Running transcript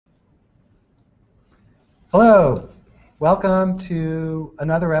Hello, welcome to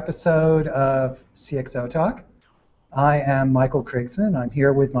another episode of CXO-Talk. I am Michael Krigsman. I'm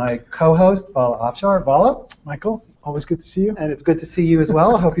here with my co-host, Vala Afshar. Vala? Michael, always good to see you. And it's good to see you as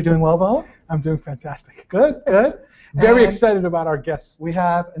well. I hope you're doing well, Vala. I'm doing fantastic. Good, good. Very excited about our guests. We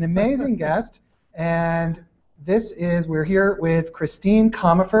have an amazing guest, and we're here with Christine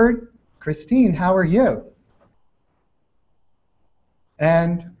Comaford. Christine, how are you?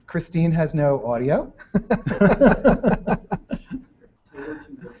 And Christine has no audio.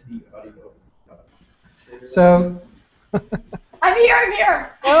 So, I'm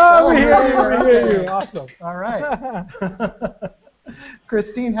here. Oh, we hear you. Awesome. All right.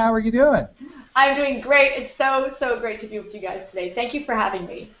 Christine, how are you doing? I'm doing great. It's so great to be with you guys today. Thank you for having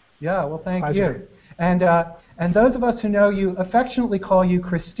me. Yeah, well, thank Pleasure. you. And those of us who know you affectionately call you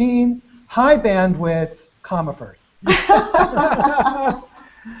Christine High Bandwidth Comaford.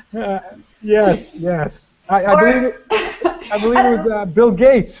 Yes. I believe it was Bill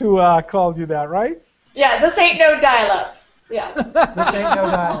Gates who called you that, right? Yeah, this ain't no dial-up. Yeah. This ain't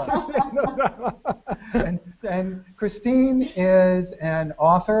no dial-up. And Christine is an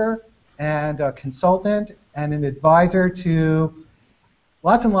author and a consultant and an advisor to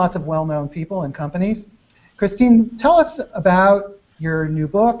lots and lots of well-known people and companies. Christine, tell us about your new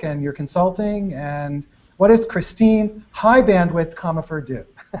book and your consulting, and what does Christine High Bandwidth Comaford do?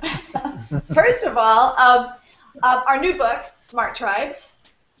 First of all, our new book, Smart Tribes,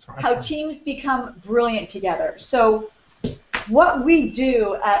 How Teams Become Brilliant Together. So what we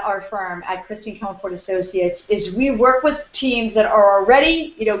do at our firm, at Christine Comaford Associates, is we work with teams that are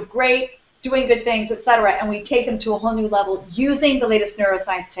already, great, doing good things, etc., and we take them to a whole new level using the latest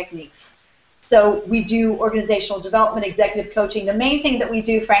neuroscience techniques. So we do organizational development, executive coaching. The main thing that we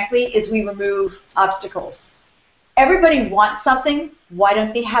do, frankly, is we remove obstacles. Everybody wants something. Why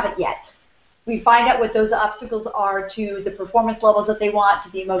don't they have it yet? We find out what those obstacles are to the performance levels that they want,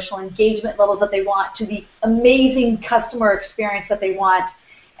 to the emotional engagement levels that they want, to the amazing customer experience that they want.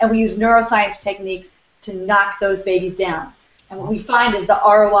 And we use neuroscience techniques to knock those babies down. And what we find is the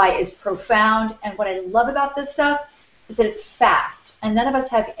ROI is profound. And what I love about this stuff is that it's fast. And none of us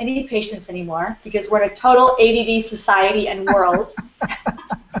have any patience anymore because we're in a total ADD society and world.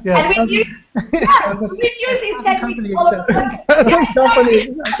 Yeah, and we use these techniques all over the place.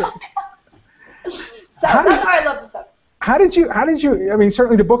 So that's why I love this stuff. How did you, I mean,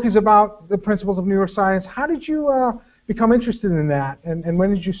 certainly the book is about the principles of neuroscience. How did you become interested in that? And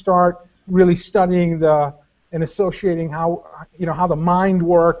when did you start really studying and associating how the mind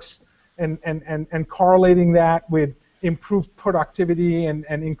works and correlating that with improved productivity and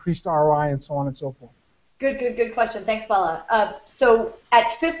increased ROI and so on and so forth? Good question. Thanks, Vala. So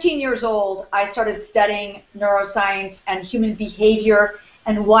at 15 years old, I started studying neuroscience and human behavior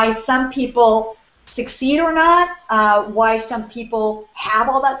and why some people succeed or not, why some people have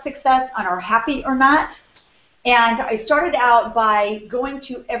all that success and are happy or not. And I started out by going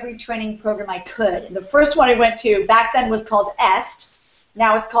to every training program I could. And the first one I went to back then was called EST.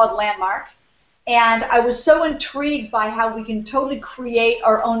 Now it's called Landmark. And I was so intrigued by how we can totally create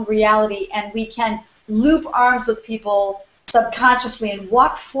our own reality and we can loop arms with people subconsciously and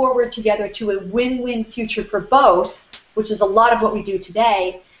walk forward together to a win-win future for both, which is a lot of what we do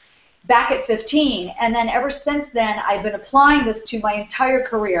today, back at 15. And then ever since then, I've been applying this to my entire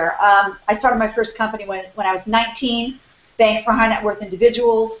career. I started my first company when I was 19, bank for high net worth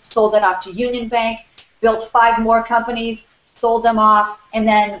individuals, sold that off to Union Bank, built 5 more companies, sold them off, and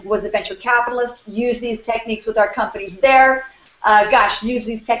then was a venture capitalist, used these techniques with our companies there. Used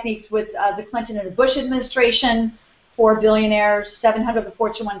these techniques with the Clinton and the Bush administration, 4 billionaires, 700 of the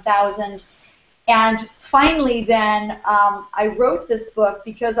Fortune 1000. And finally then, I wrote this book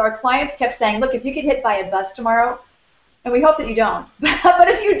because our clients kept saying, look, if you get hit by a bus tomorrow, and we hope that you don't, but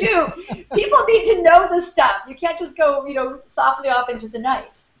if you do, people need to know this stuff. You can't just go, softly off into the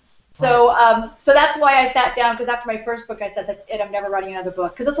night. So, so that's why I sat down, because after my first book, I said, that's it, I'm never writing another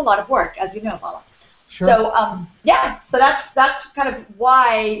book, because it's a lot of work, as you know, Vala. Sure. So, so that's kind of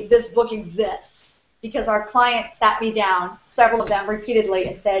why this book exists, because our clients sat me down, several of them repeatedly,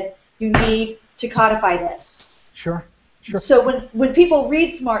 and said, you need to codify this. Sure. So when people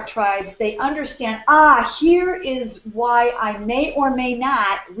read Smart Tribes, they understand, here is why I may or may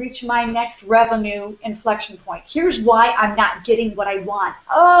not reach my next revenue inflection point. Here's why I'm not getting what I want.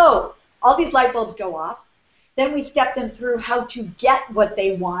 Oh, all these light bulbs go off. Then we step them through how to get what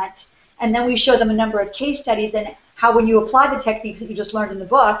they want, and then we show them a number of case studies and how when you apply the techniques that you just learned in the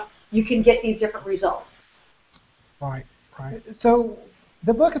book, you can get these different results. Right. So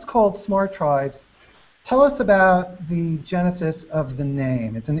the book is called Smart Tribes. Tell us about the genesis of the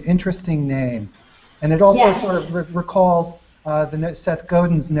name. It's an interesting name. And it also Yes. sort of recalls Seth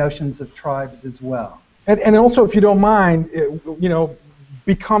Godin's notions of tribes as well. And also, if you don't mind,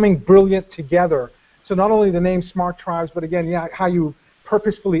 becoming brilliant together. So not only the name Smart Tribes, but again, how you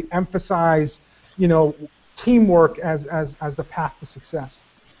purposefully emphasize, teamwork as the path to success.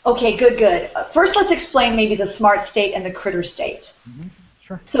 Okay, good. First, let's explain maybe the smart state and the critter state. Mm-hmm.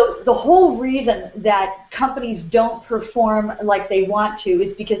 Sure. So the whole reason that companies don't perform like they want to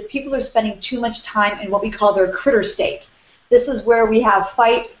is because people are spending too much time in what we call their critter state. This is where we have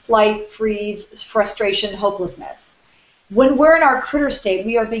fight, flight, freeze, frustration, hopelessness. When we're in our critter state,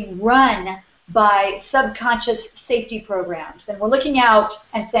 we are being run by subconscious safety programs. And we're looking out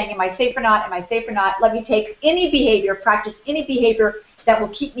and saying, am I safe or not? Am I safe or not? Let me take any behavior, practice any behavior that will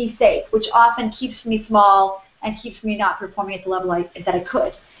keep me safe, which often keeps me small and keeps me not performing at the level that I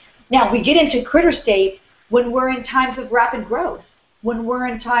could. Now, we get into critter state when we're in times of rapid growth, when we're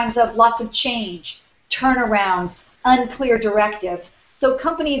in times of lots of change, turnaround, unclear directives. So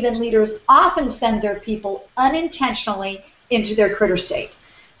companies and leaders often send their people unintentionally into their critter state.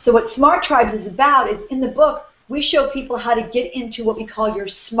 So what Smart Tribes is about is, in the book, we show people how to get into what we call your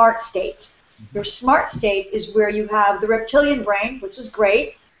smart state. Your smart state is where you have the reptilian brain, which is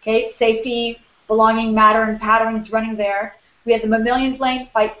great, okay, safety, belonging, matter, and patterns running there. We have the mammalian brain,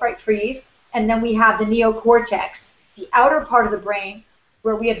 fight, fright, freeze, and then we have the neocortex, the outer part of the brain,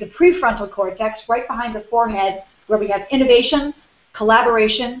 where we have the prefrontal cortex, right behind the forehead, where we have innovation,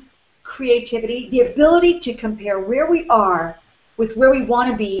 collaboration, creativity, the ability to compare where we are with where we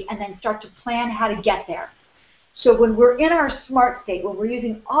want to be and then start to plan how to get there. So when we're in our smart state, when we're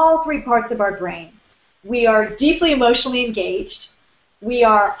using all three parts of our brain, we are deeply emotionally engaged, we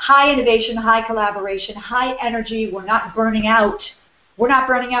are high innovation, high collaboration, high energy, we're not burning out. We're not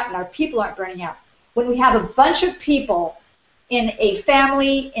burning out and our people aren't burning out. When we have a bunch of people in a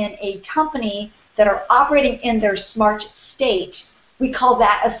family, in a company that are operating in their smart state, we call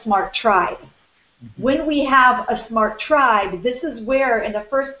that a smart tribe. When we have a smart tribe, this is where in the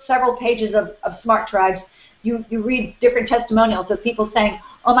first several pages of Smart Tribes, you read different testimonials of people saying,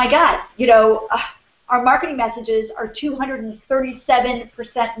 oh my God, our marketing messages are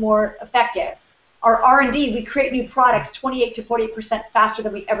 237% more effective. Our R&D, we create new products 28 to 48% faster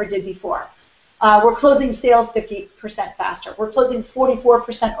than we ever did before. We're closing sales 50% faster. We're closing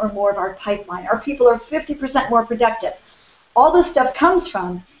 44% or more of our pipeline. Our people are 50% more productive. All this stuff comes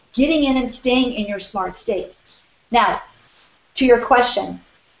from getting in and staying in your smart state. Now, to your question,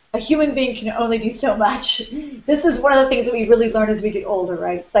 a human being can only do so much. This is one of the things that we really learn as we get older,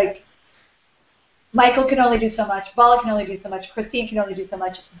 right? It's like Michael can only do so much, Vala can only do so much, Christine can only do so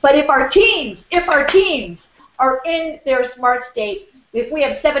much. But if our teams are in their smart state, if we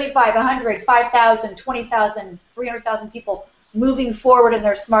have 75, 100, 5,000, 20,000, 300,000 people moving forward in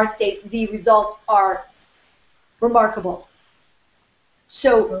their smart state, the results are remarkable.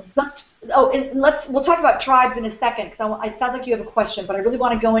 So we'll talk about tribes in a second, because it sounds like you have a question, but I really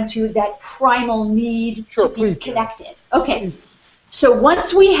want to go into that primal need to be connected. Okay, so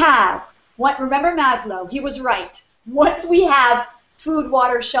once we have, remember Maslow, he was right. Once we have food,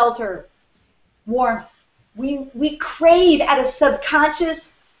 water, shelter, warmth, we crave at a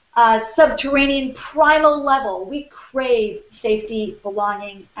subconscious, subterranean, primal level, we crave safety,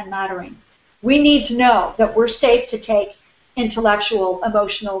 belonging, and mattering. We need to know that we're safe to take intellectual,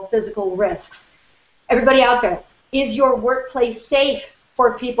 emotional, physical risks. Everybody out there, is your workplace safe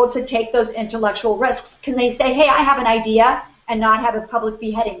for people to take those intellectual risks? Can they say, hey, I have an idea, and not have a public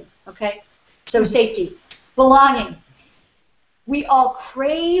beheading? Okay, so safety. Belonging. We all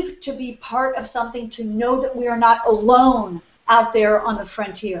crave to be part of something, to know that we are not alone out there on the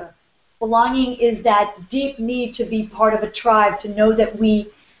frontier. Belonging is that deep need to be part of a tribe, to know that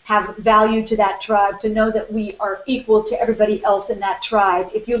we have value to that tribe, to know that we are equal to everybody else in that tribe.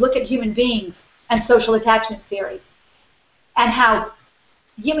 If you look at human beings and social attachment theory, and how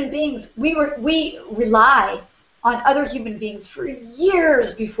human beings, we rely on other human beings for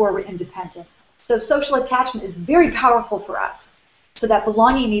years before we're independent. So social attachment is very powerful for us. So that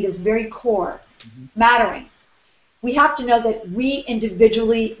belonging need is very core, mattering. We have to know that we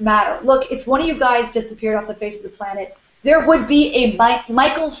individually matter. Look, if one of you guys disappeared off the face of the planet, there would be a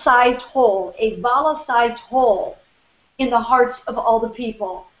Michael-sized hole, a Vala-sized hole in the hearts of all the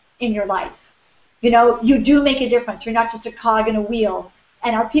people in your life. You do make a difference. You're not just a cog in a wheel.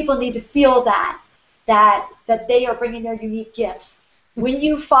 And our people need to feel that they are bringing their unique gifts. When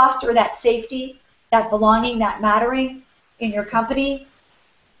you foster that safety, that belonging, that mattering in your company,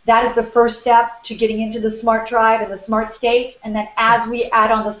 that is the first step to getting into the smart tribe and the smart state. And then as we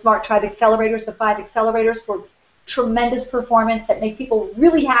add on the smart tribe accelerators, the 5 accelerators for tremendous performance that make people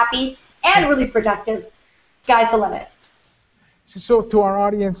really happy and really productive, sky's the limit. So to our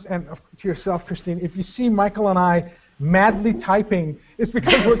audience and to yourself, Christine, if you see Michael and I madly typing, it's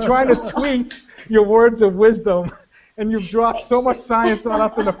because we're trying to tweet your words of wisdom, and you've dropped so much science on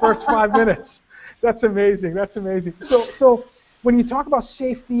us in the first 5 minutes. That's amazing. That's amazing. So when you talk about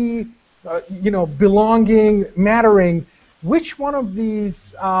safety, belonging, mattering, which one of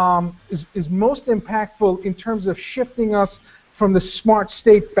these is most impactful in terms of shifting us from the smart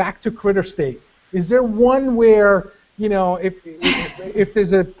state back to critter state? Is there one where, if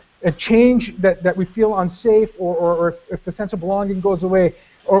there's a change that we feel unsafe, or if the sense of belonging goes away,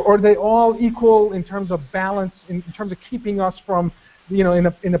 or are they all equal in terms of balance, in terms of keeping us from,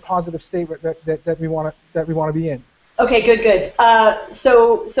 in a positive state that we want to be in? Okay, good.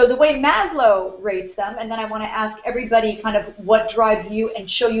 So the way Maslow rates them, and then I want to ask everybody kind of what drives you and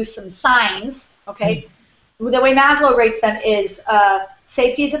show you some signs, okay? The way Maslow rates them is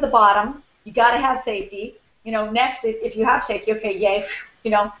safety is at the bottom. You got to have safety. Next, if you have safety, okay, yay,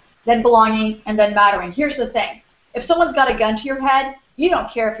 then belonging, and then mattering. Here's the thing. If someone's got a gun to your head, you don't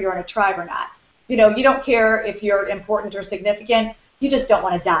care if you're in a tribe or not. You don't care if you're important or significant. You just don't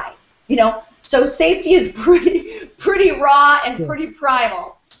want to die, So safety is pretty raw and pretty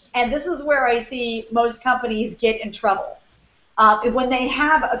primal. And this is where I see most companies get in trouble. When they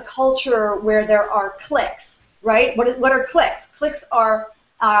have a culture where there are cliques, right? What are cliques? Cliques are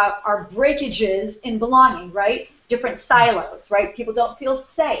breakages in belonging, right? Different silos, right? People don't feel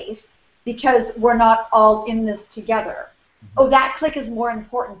safe because we're not all in this together. Oh, that clique is more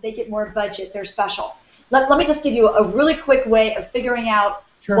important. They get more budget. They're special. Let me just give you a really quick way of figuring out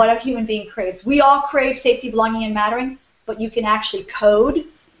what a human being craves. We all crave safety, belonging, and mattering, but you can actually code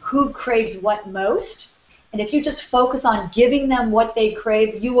who craves what most. And if you just focus on giving them what they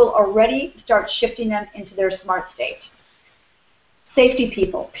crave, you will already start shifting them into their smart state. Safety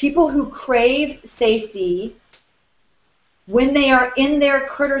people who crave safety, when they are in their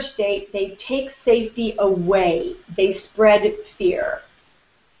critter state, they take safety away. They spread fear.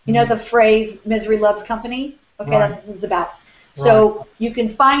 You know the phrase, misery loves company? Okay, that's what this is about. So you can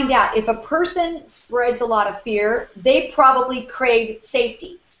find out if a person spreads a lot of fear, they probably crave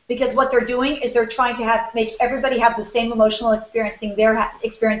safety, because what they're doing is they're trying to make everybody have the same emotional experience they're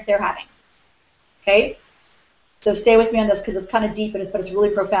having. Okay? So stay with me on this because it's kind of deep, but it's really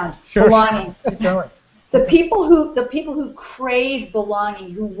profound. Belonging. The people who crave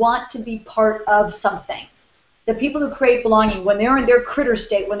belonging, who want to be part of something, the people who crave belonging, when they're in their critter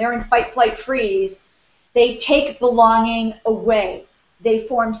state, when they're in fight, flight, freeze, they take belonging away. They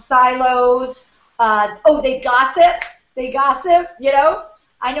form silos. They gossip.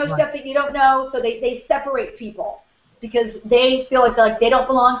 I know stuff that you don't know, so they separate people because they feel like they don't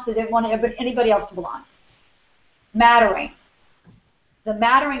belong, so they don't want anybody else to belong. Mattering. The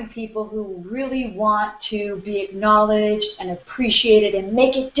mattering people who really want to be acknowledged and appreciated and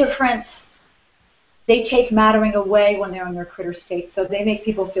make a difference, they take mattering away when they're in their critter state, so they make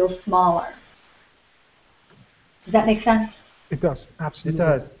people feel smaller. Does that make sense? It does, absolutely. It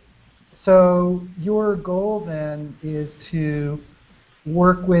does. So your goal then is to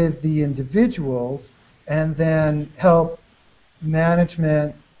work with the individuals and then help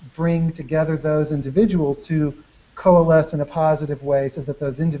management bring together those individuals to coalesce in a positive way so that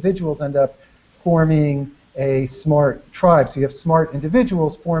those individuals end up forming a smart tribe. So you have smart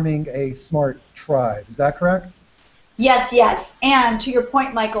individuals forming a smart tribe. Is that correct? Yes. And to your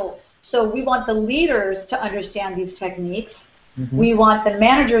point, Michael, so we want the leaders to understand these techniques. We want the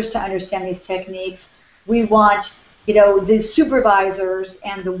managers to understand these techniques. We want the supervisors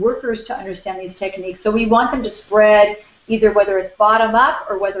and the workers to understand these techniques. So we want them to spread, either whether it's bottom up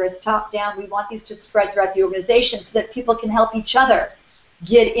or whether it's top down. We want these to spread throughout the organization so that people can help each other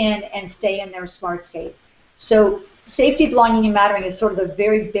get in and stay in their smart state. So safety, belonging, and mattering is sort of the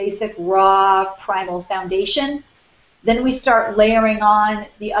very basic, raw, primal foundation. Then we start layering on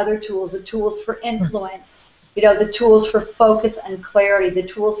the other tools, the tools for influence, the tools for focus and clarity, the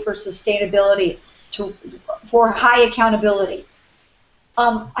tools for sustainability, for high accountability.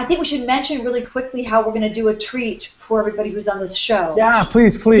 I think we should mention really quickly how we're going to do a treat for everybody who's on this show. Yeah,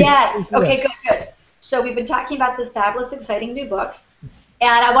 please. Yes. Okay, good. So we've been talking about this fabulous, exciting new book,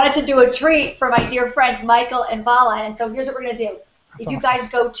 and I wanted to do a treat for my dear friends Michael and Vala. And so here's what we're going to do. If you guys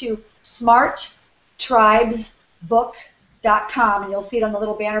go to smarttribesbook.com, and you'll see it on the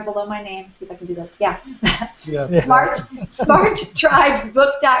little banner below my name. See if I can do this. Yeah.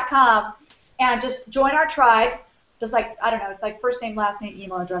 Smarttribesbook.com, and just join our tribe. Just like, I don't know, it's like first name, last name,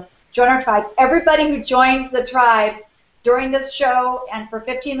 email address. Join our tribe. Everybody who joins the tribe during this show and for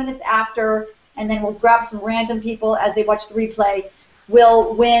 15 minutes after, and then we'll grab some random people as they watch the replay,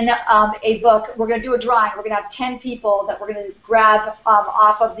 will win a book. We're going to do a drawing. We're going to have 10 people that we're going to grab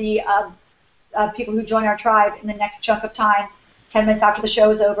off of the people who join our tribe in the next chunk of time, 10 minutes after the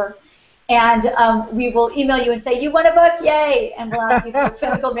show is over. And we will email you and say, you won a book, yay! And we'll ask you for a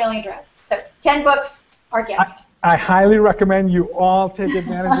physical mailing address. So 10 books, our gift. I highly recommend you all take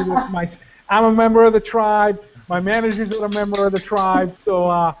advantage of this. I'm a member of the tribe. My managers are a member of the tribe.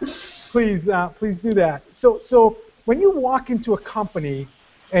 So please do that. So when you walk into a company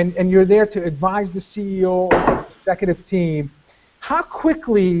and you're there to advise the CEO or the executive team, how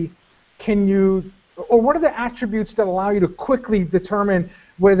quickly can you, or what are the attributes that allow you to quickly determine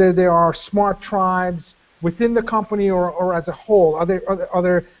whether there are smart tribes within the company or as a whole? Are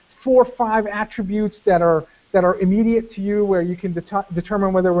there 4 or 5 attributes that are immediate to you where you can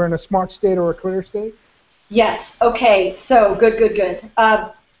determine whether we're in a smart state or a clear state? Yes. Okay. So good.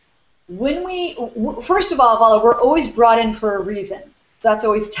 First of all, Vala, we're always brought in for a reason. That's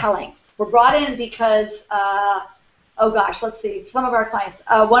always telling. We're brought in because, let's see, some of our clients,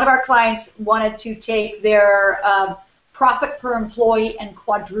 one of our clients wanted to take their profit per employee and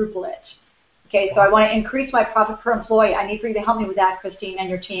quadruple it. Okay, so I want to increase my profit per employee. I need for you to help me with that, Christine, and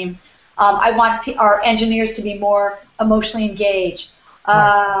your team. I want our engineers to be more emotionally engaged.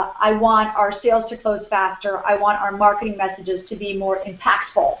 I want our sales to close faster. I want our marketing messages to be more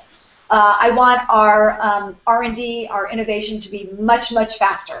impactful. I want our R&D, our innovation to be much, much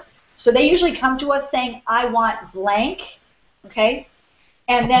faster. So they usually come to us saying, I want blank, okay?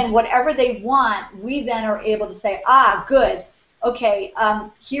 And then whatever they want, we then are able to say, good, okay,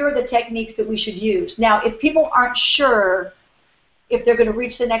 here are the techniques that we should use. Now, if people aren't sure if they're going to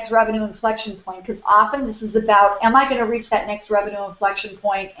reach the next revenue inflection point, because often this is about, am I going to reach that next revenue inflection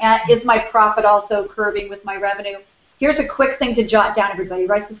point? And is my profit also curving with my revenue? Here's a quick thing to jot down, everybody.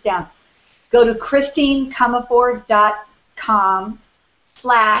 Write this down. Go to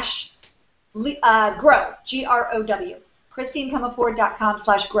ChristineComaford.com/grow, G-R-O-W.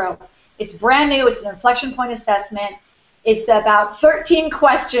 ChristineComaford.com/grow. It's brand new. It's an inflection point assessment. It's about 13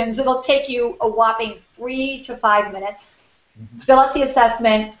 questions. It'll take you a whopping 3 to 5 minutes. Fill out the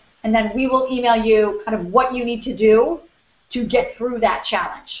assessment, and then we will email you kind of what you need to do to get through that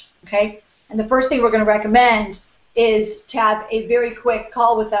challenge, okay? And the first thing we're going to recommend is to have a very quick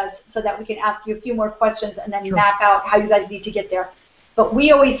call with us so that we can ask you a few more questions and then map out how you guys need to get there. But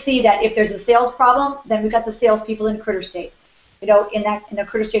we always see that if there's a sales problem, then we've got the salespeople in critter state, in the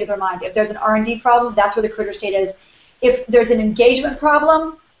critter state of their mind. If there's an R&D problem, that's where the critter state is. If there's an engagement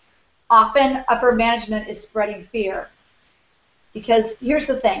problem, often upper management is spreading fear. Because here's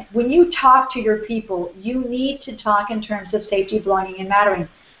the thing, when you talk to your people, you need to talk in terms of safety, belonging, and mattering.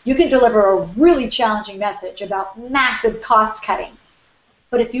 You can deliver a really challenging message about massive cost cutting.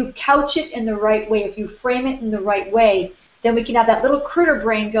 But if you couch it in the right way, if you frame it in the right way, then we can have that little critter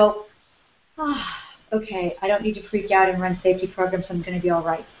brain go, okay, I don't need to freak out and run safety programs, I'm going to be all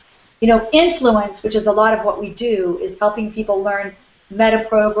right. Influence, which is a lot of what we do, is helping people learn meta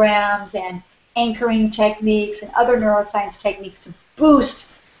programs and anchoring techniques and other neuroscience techniques to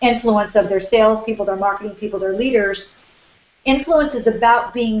boost influence of their salespeople, their marketing people, their leaders. Influence is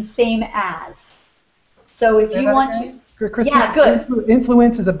about being same as. So if you want to... Christine, yeah, good.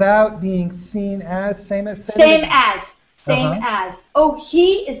 Influence is about being seen as, same as. Oh,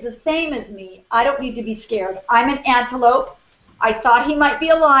 he is the same as me. I don't need to be scared. I'm an antelope. I thought he might be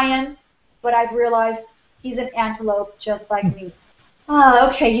a lion, but I've realized he's an antelope just like me.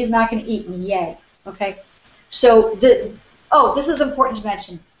 Okay, he's not going to eat me, yay. Okay, so this is important to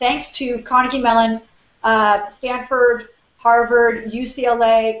mention. Thanks to Carnegie Mellon, Stanford, Harvard,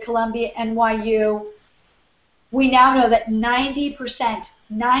 UCLA, Columbia, NYU, we now know that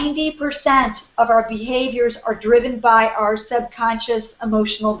 90% of our behaviors are driven by our subconscious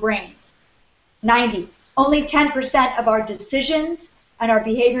emotional brain. 90. Only 10% of our decisions and our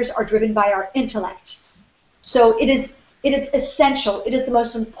behaviors are driven by our intellect. So it is essential. It is the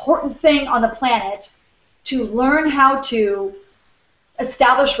most important thing on the planet to learn how to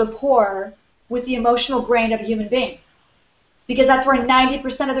establish rapport with the emotional brain of a human being, because that's where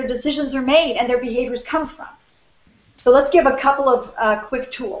 90% of their decisions are made and their behaviors come from. So let's give a couple of quick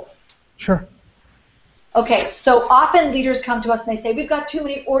tools. Sure. Okay, so often leaders come to us and they say, we've got too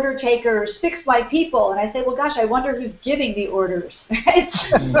many order takers, fix my people. And I say, well, gosh, I wonder who's giving the orders, right?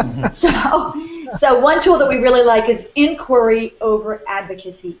 So one tool that we really like is inquiry over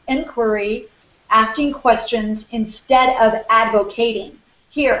advocacy. Inquiry, asking questions instead of advocating.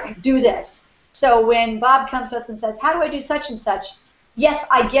 Here, do this. So when Bob comes to us and says, how do I do such and such? Yes,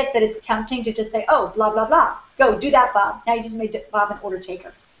 I get that it's tempting to just say, oh, blah, blah, blah. Go, do that, Bob. Now you just made Bob an order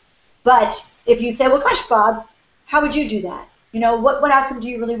taker. But if you say, well, gosh, Bob, how would you do that? What outcome do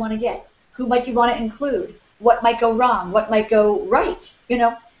you really want to get? Who might you want to include? What might go wrong? What might go right?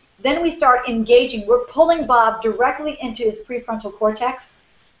 Then we start engaging. We're pulling Bob directly into his prefrontal cortex.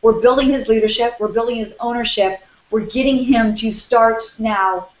 We're building his leadership. We're building his ownership. We're getting him to start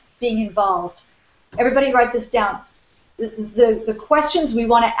now being involved. Everybody write this down. The questions we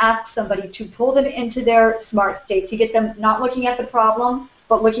want to ask somebody to pull them into their smart state, to get them not looking at the problem,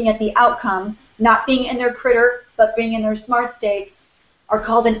 but looking at the outcome, not being in their critter, but being in their smart state, are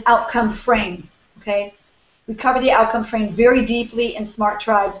called an outcome frame, okay? We cover the outcome frame very deeply in Smart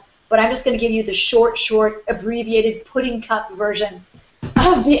Tribes, but I'm just going to give you the short, abbreviated pudding cup version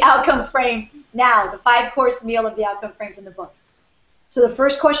of the outcome frame now, the 5-course meal of the outcome frames in the book. So the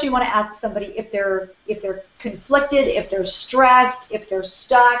first question you want to ask somebody, if they're conflicted, if they're stressed, if they're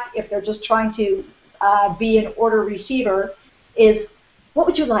stuck, if they're just trying to be an order receiver, is, what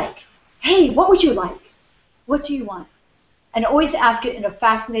would you like? Hey, what would you like? What do you want? And always ask it in a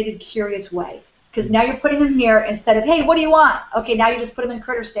fascinated, curious way. Because now you're putting them here instead of, hey, what do you want? Okay, now you just put them in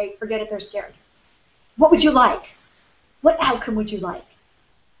critter state. Forget it, they're scared. What would you like? What outcome would you like?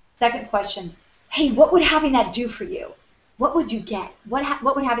 Second question, hey, what would having that do for you? What would you get? What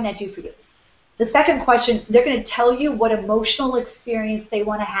would having that do for you? The second question, they're going to tell you what emotional experience they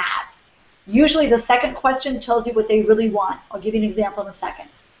want to have. Usually the second question tells you what they really want. I'll give you an example in a second.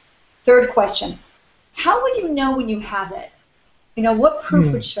 Third question, how will you know when you have it? What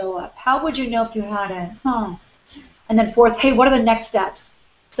proof would show up? How would you know if you had it? And then fourth, hey, what are the next steps?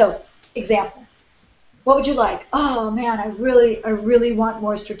 So, example, what would you like? Oh man, I really want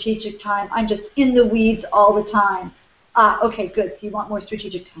more strategic time. I'm just in the weeds all the time. Okay, good, so you want more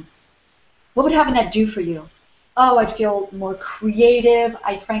strategic time. What would having that do for you? Oh, I'd feel more creative.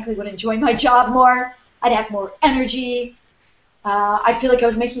 I frankly would enjoy my job more. I'd have more energy. I feel like I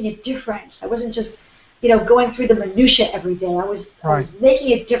was making a difference. I wasn't just going through the minutia every day. I was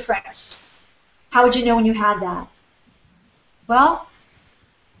making a difference. How would you know when you had that? Well,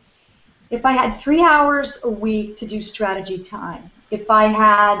 if I had 3 hours a week to do strategy time, if I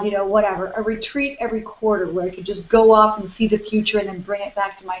had, a retreat every quarter where I could just go off and see the future and then bring it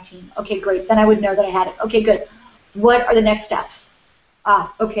back to my team. Okay, great. Then I would know that I had it. Okay, good. What are the next steps?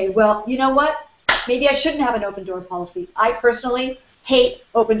 Okay, well, you know what? Maybe I shouldn't have an open door policy. I personally hate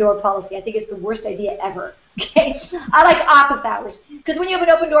open door policy. I think it's the worst idea ever. Okay? I like office hours. Because when you have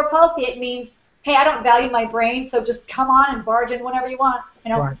an open door policy, it means, hey, I don't value my brain, so just come on and barge in whenever you want.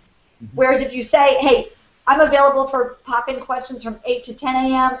 Right. Whereas if you say, hey, I'm available for pop-in questions from 8 to 10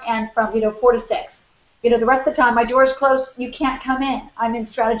 a.m. and from 4 to 6. The rest of the time, my door's closed, you can't come in. I'm in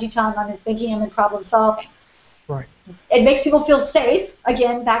strategy time, I'm in thinking, I'm in problem solving. Right. It makes people feel safe,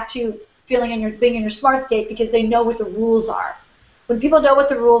 again, back to being in your smart state, because they know what the rules are. When people know what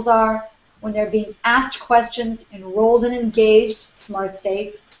the rules are, when they're being asked questions, enrolled and engaged, smart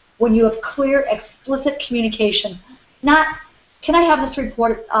state, when you have clear, explicit communication, not, can I have this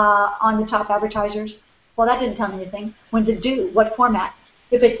report on the top advertisers? Well, that didn't tell me anything. When did it do? What format?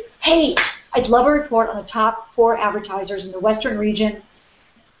 If it's, hey, I'd love a report on the top 4 advertisers in the Western region.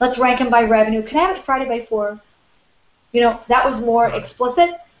 Let's rank them by revenue. Can I have it Friday by 4? That was more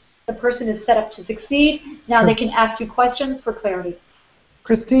explicit. The person is set up to succeed. Now they can ask you questions for clarity.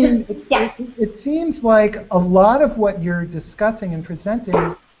 Christine, it seems like a lot of what you're discussing and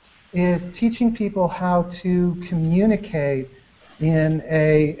presenting is teaching people how to communicate in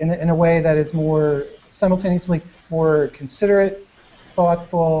a way that is more simultaneously more considerate,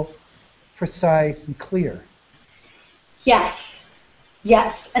 thoughtful, precise, and clear. Yes.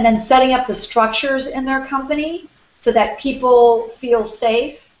 And then setting up the structures in their company so that people feel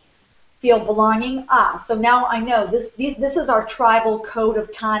safe, feel belonging. So now I know this is our tribal code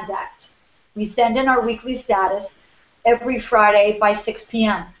of conduct. We send in our weekly status every Friday by 6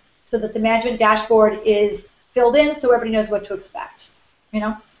 p.m. so that the management dashboard is filled in so everybody knows what to expect.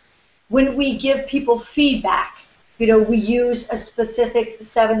 When we give people feedback, we use a specific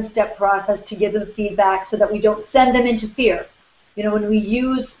 7-step process to give them feedback so that we don't send them into fear. When we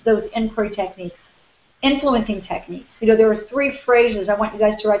use those inquiry techniques, influencing techniques, there are 3 phrases. I want you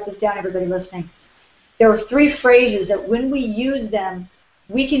guys to write this down, everybody listening. There are 3 phrases that when we use them,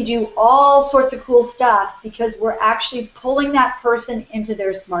 we can do all sorts of cool stuff because we're actually pulling that person into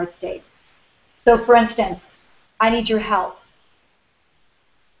their smart state. So for instance, I need your help.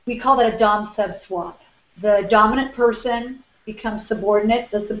 We call that a dom-sub swap. The dominant person becomes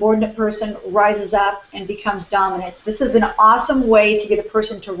subordinate. The subordinate person rises up and becomes dominant. This is an awesome way to get a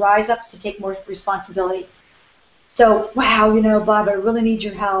person to rise up, to take more responsibility. So, wow, Bob, I really need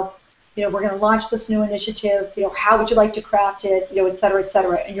your help. We're going to launch this new initiative. How would you like to craft it? Et cetera, et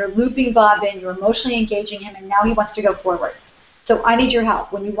cetera. And you're looping Bob in. You're emotionally engaging him, and now he wants to go forward. So I need your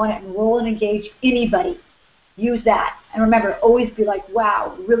help. When you want to enroll and engage anybody, use that. And remember, always be like,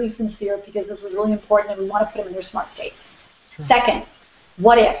 wow, really sincere, because this is really important and we want to put them in their smart state. Sure. Second,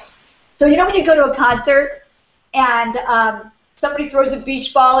 what if? So you know when you go to a concert and somebody throws a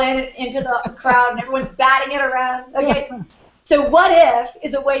beach ball into the crowd and everyone's batting it around? Okay. So what if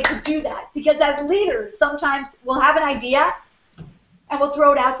is a way to do that? Because as leaders, sometimes we'll have an idea and we'll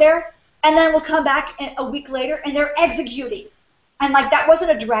throw it out there, and then we'll come back a week later and they're executing. And like, that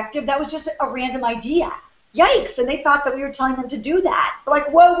wasn't a directive, that was just a random idea. Yikes, and they thought that we were telling them to do that. They're like,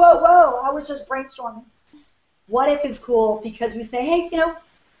 whoa, whoa, whoa, I was just brainstorming. What if is cool because we say, hey,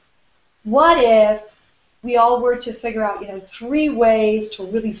 what if we all were to figure out, 3 ways to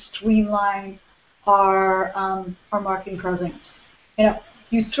really streamline our marketing programs.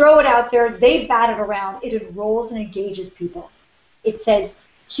 You throw it out there, they bat it around, it enrolls and engages people. It says,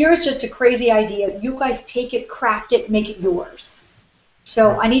 here's just a crazy idea, you guys take it, craft it, make it yours.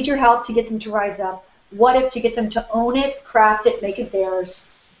 So I need your help to get them to rise up. What if to get them to own it, craft it, make it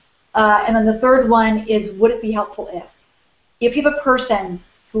theirs. And then the third one is, would it be helpful if? If you have a person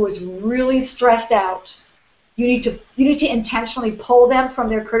who is really stressed out, you need to intentionally pull them from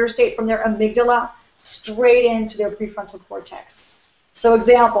their critter state, from their amygdala, straight into their prefrontal cortex. So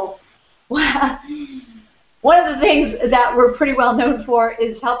example, one of the things that we're pretty well known for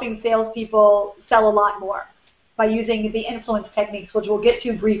is helping salespeople sell a lot more by using the influence techniques, which we'll get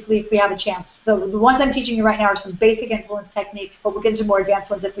to briefly if we have a chance. So the ones I'm teaching you right now are some basic influence techniques, but we'll get into more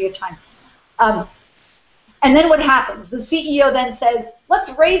advanced ones if we have time. And then what happens? The CEO then says,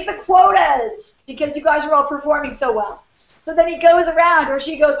 let's raise the quotas because you guys are all performing so well. So then he goes around, or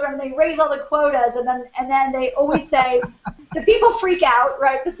she goes around, and they raise all the quotas, and then they always say, the people freak out,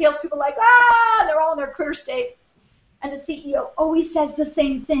 right? The salespeople are like, and they're all in their critter state. And the CEO always says the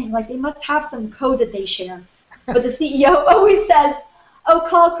same thing, like they must have some code that they share. But the CEO always says, oh,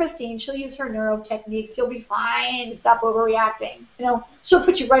 call Christine, she'll use her neuro techniques, you'll be fine, stop overreacting. She'll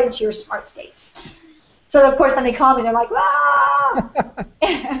put you right into your smart state. So of course, then they call me, they're like,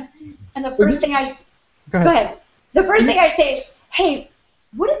 and the first thing go ahead. The first thing I say is, hey,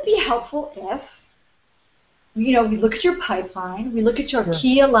 would it be helpful if, we look at your pipeline, we look at your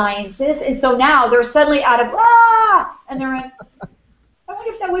key alliances, and so now they're suddenly out of, and they're in, I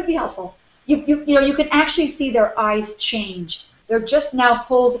wonder if that would be helpful. You can actually see their eyes change. They're just now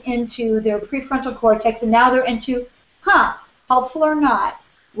pulled into their prefrontal cortex, and now they're into, helpful or not?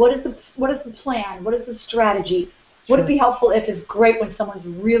 What is the plan? What is the strategy? Would it be helpful if is great when someone's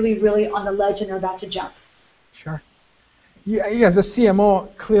really, really on the ledge and they're about to jump. Sure. You, as a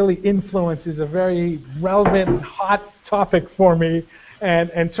CMO, clearly influence is a very relevant and hot topic for me,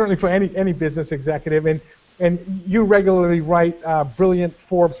 and certainly for any business executive. And you regularly write brilliant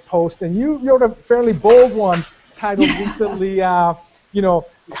Forbes posts, and you wrote a fairly bold one titled recently, how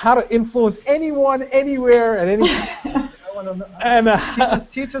to influence anyone, anywhere, at any time. And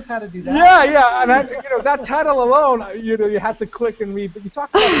teach us how to do that. Yeah, and that title alone, you have to click and read. But you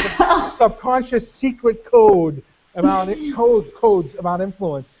talk about the subconscious secret code about codes about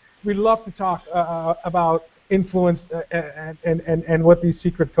influence. We'd love to talk about influence and what these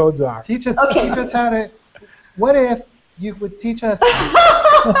secret codes are. Teach us how to. What if you would teach us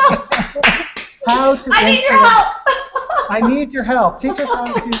how to? I need your help. I need your help. Teach us how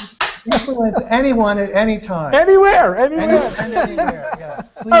to influence anyone at any time. Anywhere. Yes,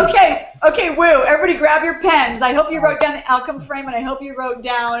 please. Okay, woo. Everybody grab your pens. I hope you wrote down the outcome frame, and I hope you wrote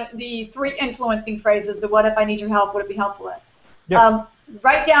down the 3 influencing phrases, the what if I need your help, would it be helpful if? Yes.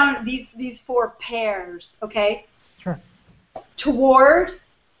 Write down these 4 pairs, okay? Sure. Toward,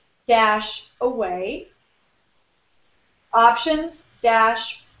 away, options,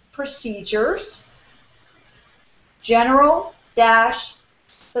 procedures, general,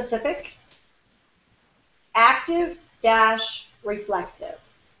 specific, active, reflective.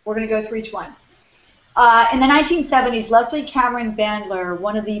 We're going to go through each one. In the 1970s, Leslie Cameron Bandler,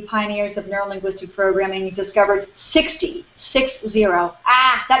 one of the pioneers of neurolinguistic programming, discovered 60.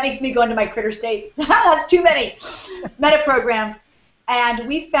 That makes me go into my critter state. That's too many metaprograms. And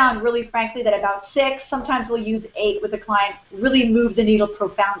we found, really frankly, that about 6, sometimes we'll use 8 with a client, really move the needle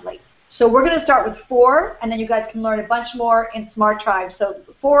profoundly. So we're going to start with 4, and then you guys can learn a bunch more in Smart Tribe. So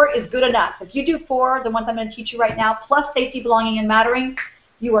 4 is good enough. If you do 4, the ones I'm going to teach you right now, plus safety, belonging, and mattering,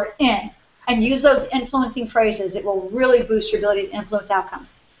 you are in. And use those influencing phrases. It will really boost your ability to influence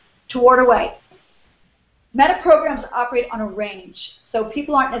outcomes. Toward, away. Metaprograms operate on a range. So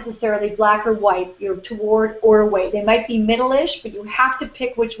people aren't necessarily black or white. You're toward or away. They might be middle-ish, but you have to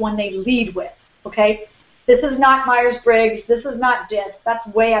pick which one they lead with, okay? This is not Myers-Briggs. This is not DISC. That's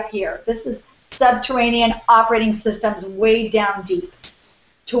way up here. This is subterranean operating systems way down deep.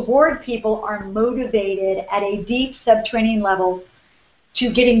 Toward people are motivated at a deep subterranean level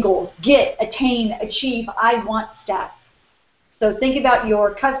to getting goals. Get, attain, achieve, I want stuff. So think about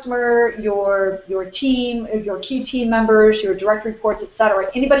your customer, your team, your key team members, your direct reports, etc.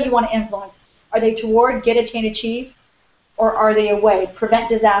 Anybody you want to influence. Are they toward get, attain, achieve? Or are they away? Prevent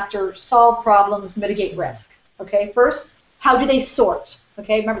disaster, solve problems, mitigate risk. Okay, first, how do they sort?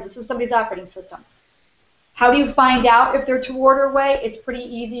 Okay, remember, this is somebody's operating system. How do you find out if they're toward or away? It's pretty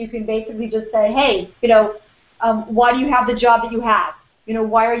easy. You can basically just say, hey, why do you have the job that you have?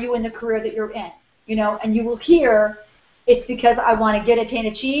 Why are you in the career that you're in? And you will hear, it's because I want to get, attain,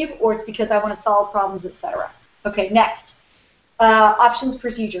 achieve, or it's because I want to solve problems, etc. Okay, next. Options,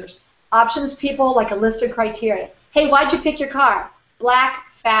 procedures. Options people like a list of criteria. Hey, why'd you pick your car? Black,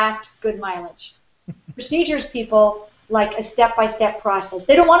 fast, good mileage. Procedures people like a step-by-step process.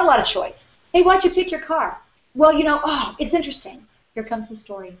 They don't want a lot of choice. Hey, why'd you pick your car? Well, it's interesting. Here comes the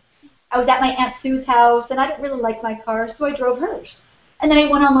story. I was at my Aunt Sue's house, and I didn't really like my car, so I drove hers. And then I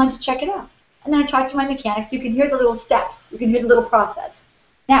went online to check it out. And then I talked to my mechanic. You can hear the little steps. You can hear the little process.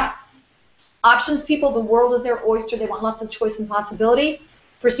 Now, options people, the world is their oyster. They want lots of choice and possibility.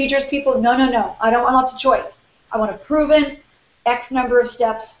 Procedures people, no. I don't want lots of choice. I want a proven X number of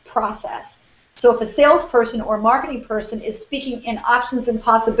steps process. So if a salesperson or marketing person is speaking in options and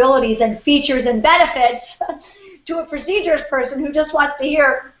possibilities and features and benefits to a procedures person who just wants to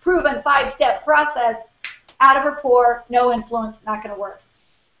hear proven 5-step process, out of rapport, no influence, not going to work.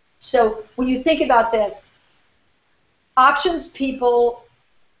 So when you think about this, options people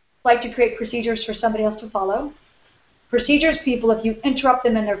like to create procedures for somebody else to follow. Procedures people, if you interrupt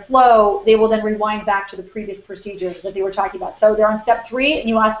them in their flow, they will then rewind back to the previous procedure that they were talking about. So they're on step 3, and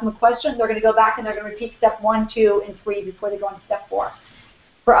you ask them a question, they're going to go back and they're going to repeat step 1, 2, and 3 before they go on to step 4.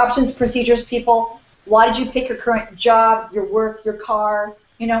 For options procedures people, why did you pick your current job, your work, your car?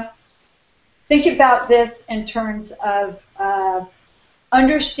 Think about this in terms of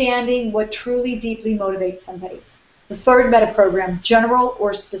understanding what truly deeply motivates somebody. The third meta program, general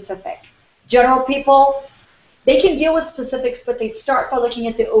or specific. General people, they can deal with specifics, but they start by looking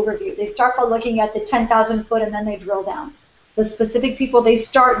at the overview. They start by looking at the 10,000 foot, and then they drill down. The specific people, they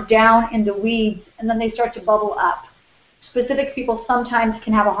start down in the weeds, and then they start to bubble up. Specific people sometimes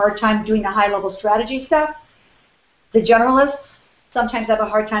can have a hard time doing the high-level strategy stuff. The generalists sometimes have a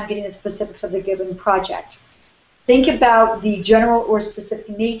hard time getting the specifics of the given project. Think about the general or specific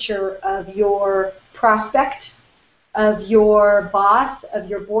nature of your prospect, of your boss, of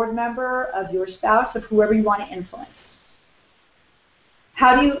your board member, of your spouse, of whoever you want to influence.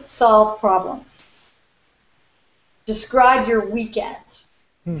 How do you solve problems? Describe your weekend.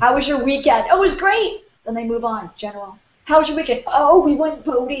 How was your weekend? Oh, it was great. Then they move on, general. How was your weekend? Oh, we went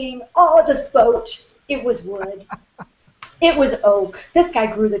boating. Oh, this boat. It was wood. It was oak. This guy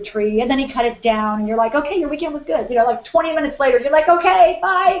grew the tree, and then he cut it down, and you're like, okay, your weekend was good. Like 20 minutes later, you're like, okay,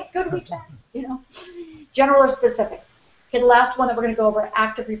 bye, good weekend. General or specific. Okay, the last one that we're going to go over,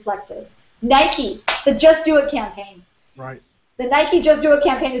 active reflective. Nike, the Just Do It campaign. Right. The Nike Just Do It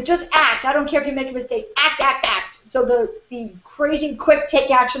campaign is just act. I don't care if you make a mistake. Act, act, act. So the crazy, quick, take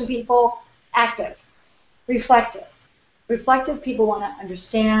action people, active. Reflective. Reflective people want to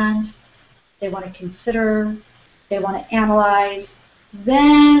understand. They want to consider. They want to analyze.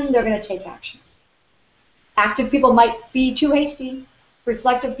 Then they're going to take action. Active people might be too hasty.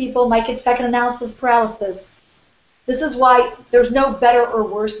 Reflective people might get stuck in analysis paralysis. This is why there's no better or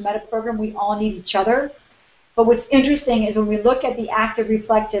worse meta program. We all need each other. But what's interesting is when we look at the active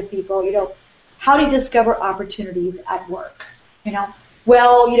reflective people, how do you discover opportunities at work?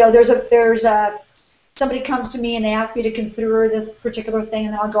 There's somebody comes to me and they ask me to consider this particular thing,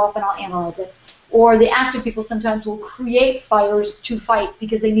 and then I'll go off and I'll analyze it. Or the active people sometimes will create fires to fight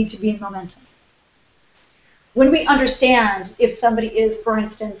because they need to be in momentum. When we understand if somebody is, for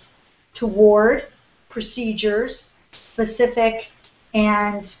instance, toward procedures, specific,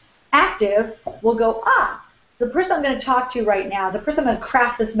 and active, we'll go, the person I'm going to talk to right now, the person I'm going to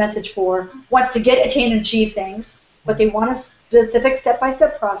craft this message for, wants to get, attain, and achieve things, but they want a specific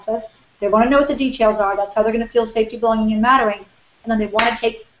step-by-step process. They want to know what the details are. That's how they're going to feel safety, belonging, and mattering. And then they want to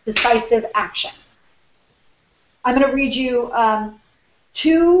take decisive action. I'm going to read you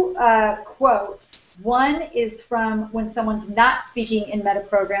two quotes. One is from when someone's not speaking in meta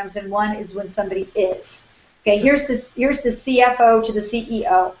programs, and one is when somebody is. Okay, here's the CFO to the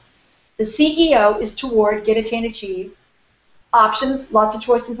CEO. The CEO is toward get, attain, achieve. Options, lots of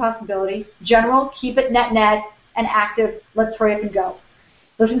choice and possibility. General, keep it net, and active, let's hurry up and go.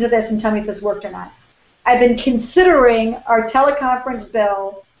 Listen to this and tell me if this worked or not. I've been considering our teleconference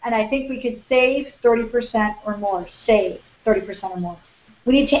bill and I think we could save 30% or more. Save 30% or more.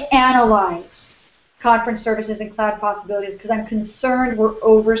 We need to analyze conference services and cloud possibilities because I'm concerned we're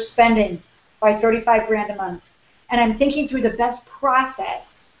overspending by 35 grand a month. And I'm thinking through the best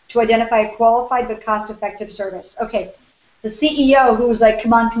process to identify a qualified but cost-effective service. Okay, the CEO who was like,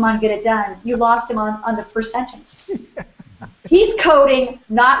 come on, get it done, you lost him on the first sentence. He's coding,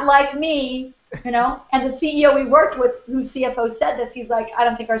 not like me, you know, and the CEO we worked with, whose CFO said this, he's like, I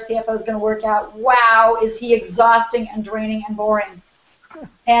don't think our CFO is going to work out. Wow, is he exhausting and draining and boring.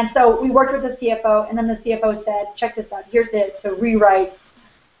 And so we worked with the CFO, and then the CFO said, check this out, here's the rewrite.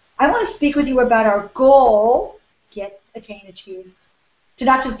 I want to speak with you about our goal, get, attain, achieve, to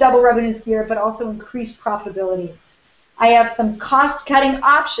not just double revenue this year, but also increase profitability. I have some cost-cutting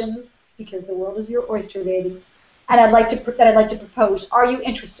options, because the world is your oyster, baby, and I'd like to propose. Are you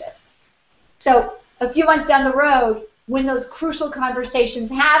interested? So a few months down the road, when those crucial conversations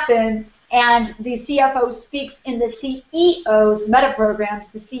happen and the CFO speaks in the CEO's meta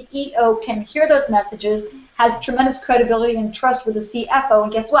programs, the CEO can hear those messages, has tremendous credibility and trust with the CFO,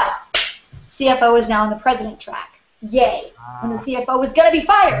 and guess what? CFO is now on the president track. Yay. When the CFO is going to be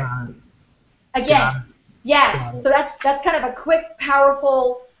fired. Again, yes. So that's kind of a quick,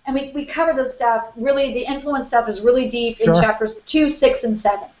 powerful, and we cover this stuff. Really, the influence stuff is really deep in chapters 2, 6, and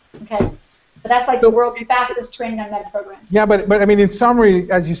 7. Okay? But that's like the world's fastest training on meta programs. Yeah, but I mean, in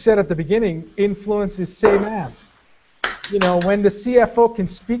summary, as you said at the beginning, influence is same as. You know, when the CFO can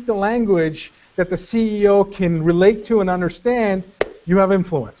speak the language that the CEO can relate to and understand, you have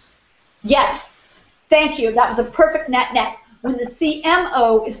influence. Yes. Thank you. That was a perfect net. When the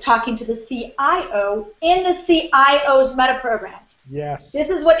CMO is talking to the CIO in the CIO's meta programs. Yes. This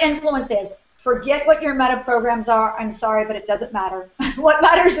is what influence is. Forget what your meta programs are. I'm sorry, but it doesn't matter. What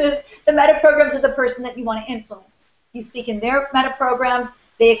matters is the meta programs are the person that you want to influence. You speak in their meta programs,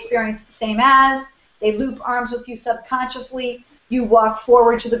 they experience the same as, they loop arms with you subconsciously, you walk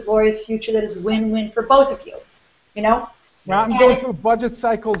forward to the glorious future that is win-win for both of you. You know? Well, I'm going through budget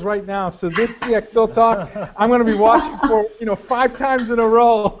cycles right now, so this CXO-Talk, I'm going to be watching for 5 times in a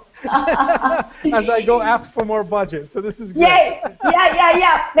row as I go ask for more budget. So this is good. Yay!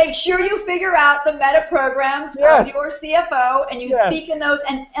 Yeah. Make sure you figure out the meta programs of your CFO, and you speak in those.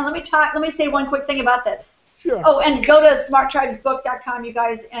 And let me say one quick thing about this. Sure. Oh, and go to smarttribesbook.com, you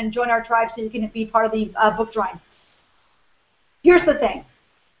guys, and join our tribe so you can be part of the book drawing. Here's the thing.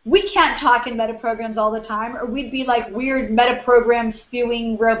 We can't talk in meta programs all the time, or we'd be like weird meta program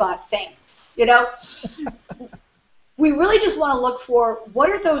spewing robot things, you know? We really just want to look for what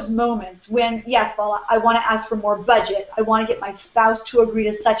are those moments when, yes, Vala, I want to ask for more budget. I want to get my spouse to agree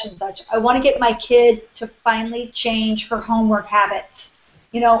to such and such. I want to get my kid to finally change her homework habits.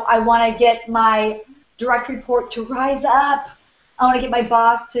 You know, I want to get my direct report to rise up. I want to get my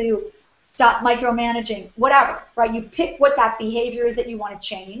boss to stop micromanaging, whatever, right? You pick what that behavior is that you want to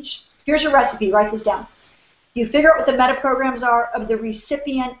change. Here's your recipe. Write this down. You figure out what the meta programs are of the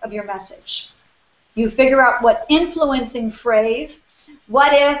recipient of your message. You figure out what influencing phrase,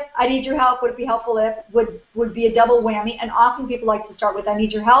 what if, I need your help, would it be helpful if, would be a double whammy. And often people like to start with I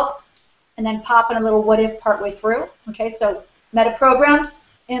need your help and then pop in a little what if partway through. Okay, so meta programs,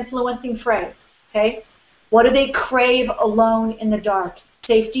 influencing phrase. Okay, what do they crave alone in the dark?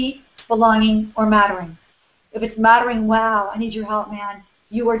 Safety, belonging, or mattering? If it's mattering, wow, I need your help, man.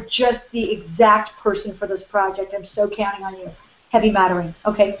 You are just the exact person for this project. I'm so counting on you. Heavy mattering.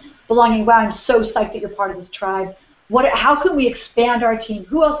 Okay. Belonging, wow, I'm so psyched that you're part of this tribe. How can we expand our team?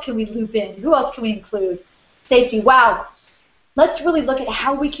 Who else can we loop in? Who else can we include? Safety, wow. Let's really look at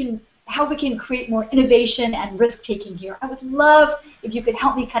how we can create more innovation and risk-taking here. I would love if you could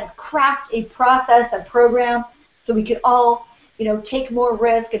help me kind of craft a process, a program, so we could all, take more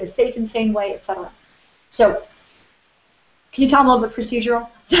risk in a safe and sane way, etc. So, can you tell them a little bit procedural?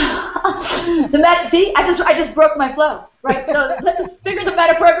 See, I just broke my flow, right? So let's figure the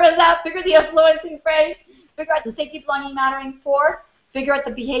meta programs out, figure the influencing phrase, figure out the safety, belonging, mattering. 4, figure out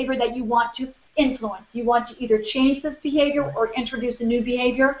the behavior that you want to influence. You want to either change this behavior or introduce a new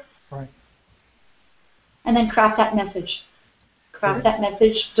behavior. Right. And then craft that message. Craft that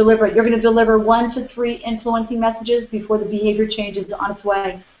message, deliver it. You're going to deliver 1 to 3 influencing messages before the behavior changes on its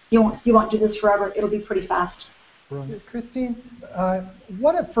way. You won't do this forever. It'll be pretty fast. Brilliant. Christine,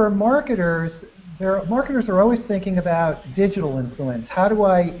 for marketers, marketers are always thinking about digital influence. How do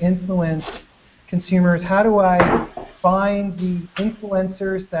I influence consumers? How do I find the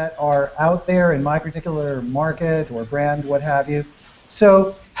influencers that are out there in my particular market or brand, what have you?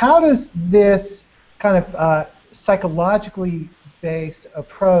 So how does this kind of psychologically based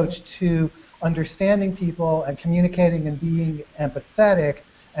approach to understanding people and communicating and being empathetic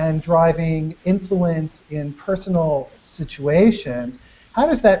and driving influence in personal situations. How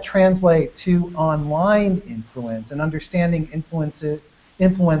does that translate to online influence and understanding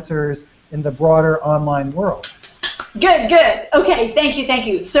influencers in the broader online world? Good, good. Okay, thank you, thank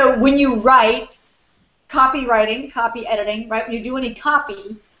you. So when you write, copywriting, copy editing, right? When you do any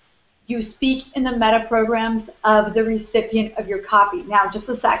copy, you speak in the meta programs of the recipient of your copy. Now, just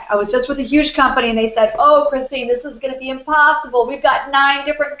a sec. I was just with a huge company, and they said, oh, Christine, this is going to be impossible. We've got 9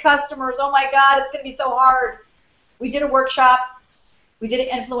 different customers. Oh, my God, it's going to be so hard. We did a workshop. We did an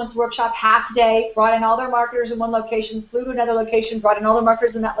influence workshop, half day, brought in all their marketers in one location, flew to another location, brought in all their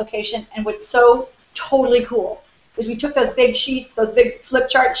marketers in that location. And what's so totally cool is we took those big sheets, those big flip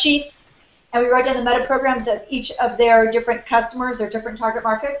chart sheets, and we wrote down the meta programs of each of their different customers, their different target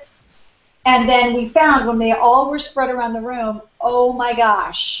markets. And then we found when they all were spread around the room, oh my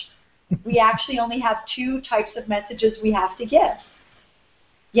gosh, we actually only have 2 types of messages we have to give.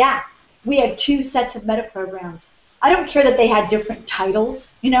 Yeah, we had 2 sets of meta programs. I don't care that they had different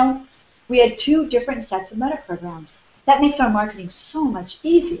titles, you know. We had 2 different sets of meta programs. That makes our marketing so much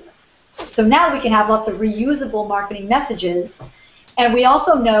easier. So now we can have lots of reusable marketing messages. And we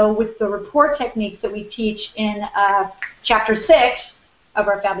also know with the report techniques that we teach in Chapter 6 of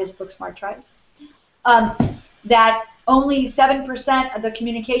our fabulous book, Smart Tribes, that only 7% of the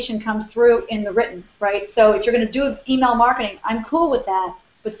communication comes through in the written, right? So if you're going to do email marketing, I'm cool with that.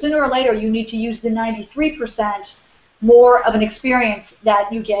 But sooner or later, you need to use the 93% more of an experience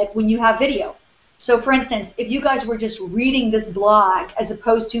that you get when you have video. So for instance, if you guys were just reading this blog as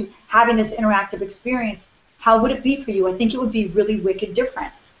opposed to having this interactive experience, how would it be for you? I think it would be really wicked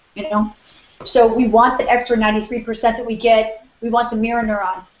different, you know? So we want that extra 93% that we get. We want the mirror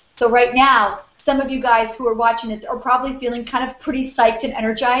neurons. So right now, some of you guys who are watching this are probably feeling kind of pretty psyched and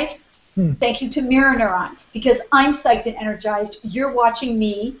energized. Thank you to mirror neurons, because I'm psyched and energized. You're watching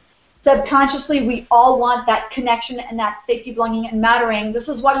me. Subconsciously, we all want that connection and that safety, belonging, and mattering. This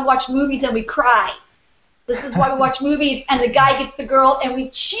is why we watch movies and we cry. This is why we watch movies and the guy gets the girl and we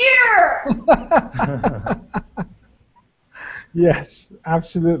cheer. Yes,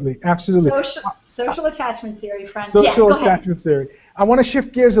 absolutely, absolutely. Social attachment theory, friends. Social attachment theory. I want to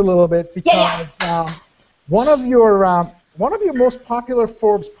shift gears a little bit because one of your most popular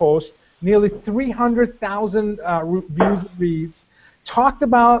Forbes posts, nearly 300,000 views and reads, talked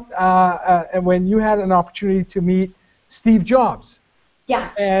about when you had an opportunity to meet Steve Jobs.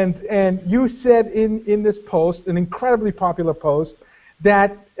 Yeah. And you said in this post, an incredibly popular post,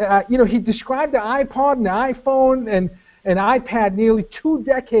 that he described the iPod and the iPhone and an iPad nearly 2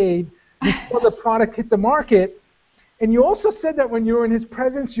 decades before the product hit the market. And you also said that when you were in his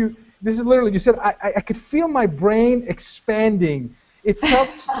presence, you said, I could feel my brain expanding. It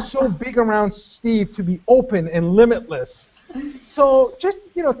felt so big around Steve to be open and limitless. So just,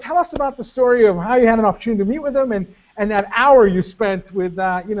 tell us about the story of how you had an opportunity to meet with him and that hour you spent with,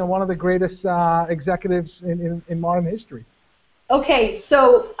 one of the greatest executives in modern history. Okay,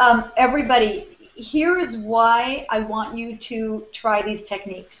 so everybody, here is why I want you to try these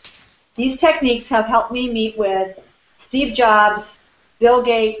techniques. These techniques have helped me meet with Steve Jobs, Bill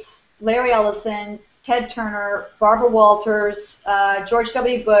Gates, Larry Ellison, Ted Turner, Barbara Walters, George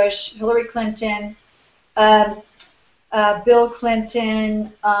W. Bush, Hillary Clinton, Bill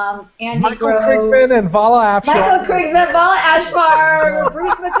Clinton, Andy Michael Grove, Krigsman and Vala Afshar. Michael Krigsman, Vala Afshar,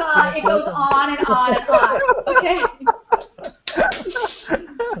 Bruce McConnell. It goes on and on and on. Okay.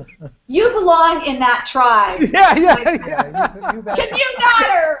 You belong in that tribe. Yeah. Can you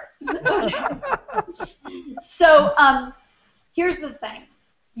matter? So here's the thing.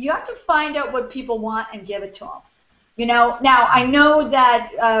 You have to find out what people want and give it to them. Now I know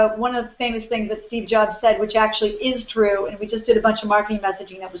that one of the famous things that Steve Jobs said, which actually is true, and we just did a bunch of marketing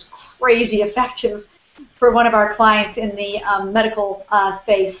messaging that was crazy effective for one of our clients in the medical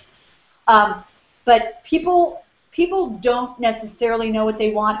space. But people don't necessarily know what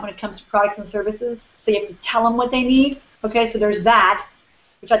they want when it comes to products and services, so you have to tell them what they need. Okay, so there's that,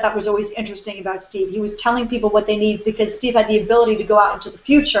 which I thought was always interesting about Steve. He was telling people what they need because Steve had the ability to go out into the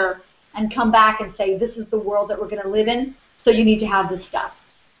future and come back and say, this is the world that we're going to live in, so you need to have this stuff,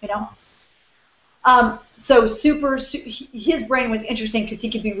 So his brain was interesting because he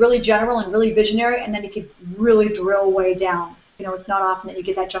could be really general and really visionary, and then he could really drill way down. It's not often that you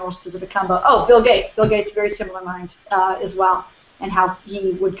get that general specific combo. Oh, Bill Gates, very similar mind as well, and how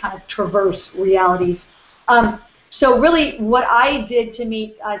he would kind of traverse realities. So really what I did to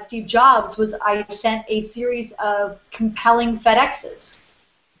meet Steve Jobs was I sent a series of compelling FedExes.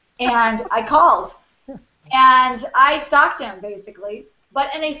 And I called, and I stalked him, basically, but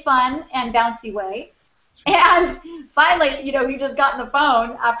in a fun and bouncy way. And finally, you know, he just got on the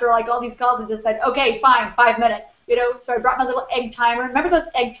phone after like all these calls and just said, okay, fine, 5 minutes. You know, so I brought my little egg timer. Remember those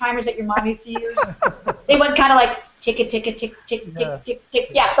egg timers that your mom used to use? They went kind of like tick, tick, tick, tick, tick, tick,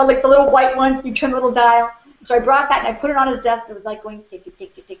 tick. Yeah, like the little white ones. You turn the little dial. So I brought that and I put it on his desk. And it was like going tick, tick,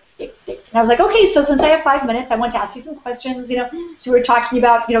 tick, tick, tick, tick, tick. And I was like, okay, so since I have 5 minutes, I want to ask you some questions. You know, so we were talking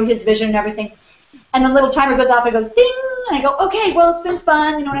about, you know, his vision and everything. And the little timer goes off and goes ding. And I go, okay, well, it's been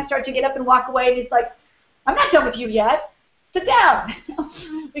fun. You know, and I start to get up and walk away. And he's like, I'm not done with you yet. Sit down.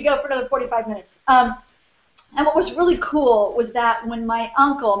 We go for another 45 minutes. And what was really cool was that when my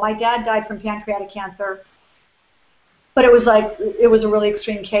dad died from pancreatic cancer, but it was like, it was a really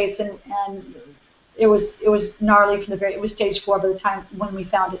extreme case, and it was gnarly from it was stage 4 by the time when we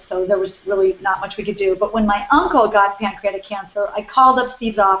found it, so there was really not much we could do. But when my uncle got pancreatic cancer, I called up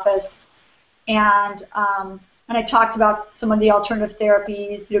Steve's office, and I talked about some of the alternative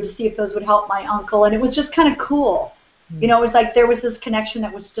therapies, you know, to see if those would help my uncle, and it was just kind of cool. You know, it was like there was this connection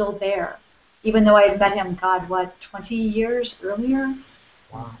that was still there, even though I had met him, God, what, 20 years earlier?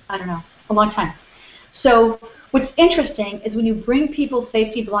 Wow. I don't know, a long time. So what's interesting is when you bring people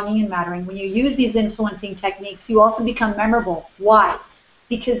safety, belonging, and mattering, when you use these influencing techniques, you also become memorable. Why?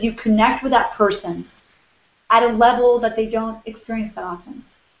 Because you connect with that person at a level that they don't experience that often.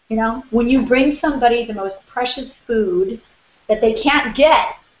 You know, when you bring somebody the most precious food that they can't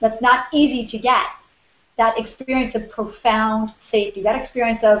get, that's not easy to get, that experience of profound safety, that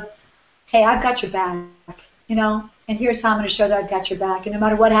experience of, hey, I've got your back, you know, and here's how I'm going to show that I've got your back, and no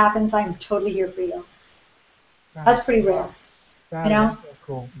matter what happens, I'm totally here for you. That's pretty rare, you know? Is so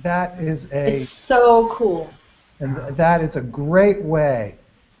cool. That is It's so cool. And that is a great way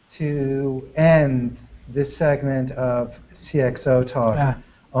to end this segment of CXO-Talk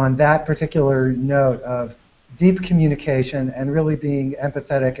on that particular note of deep communication and really being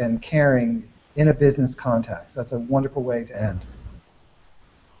empathetic and caring in a business context. That's a wonderful way to end.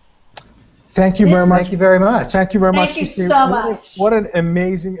 Thank you very much. Thank you very much. Thank you very much. Thank you so much. What an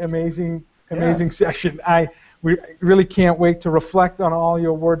amazing session. We really can't wait to reflect on all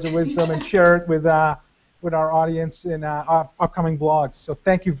your words of wisdom and share it with our audience in our upcoming blogs. So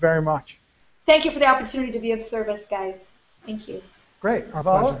thank you very much. Thank you for the opportunity to be of service, guys. Thank you. Great. Our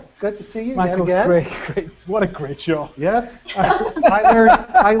Vala, pleasure. it's good to see you Michael, yet again. great. What a great show. Yes.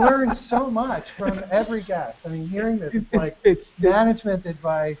 I learned so much from every guest. I mean, hearing this, it's management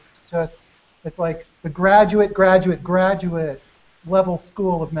advice, it's like the graduate level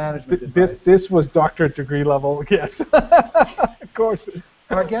school of management advice. This was doctorate degree level, yes. Courses.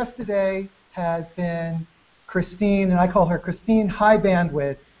 Our guest today has been Christine, and I call her Christine High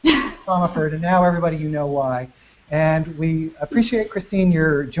Bandwidth Comaford, and now everybody you know why. And we appreciate, Christine,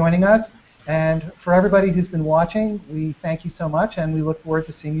 your joining us. And for everybody who's been watching, we thank you so much, and we look forward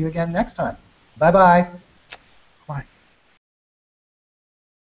to seeing you again next time. Bye-bye.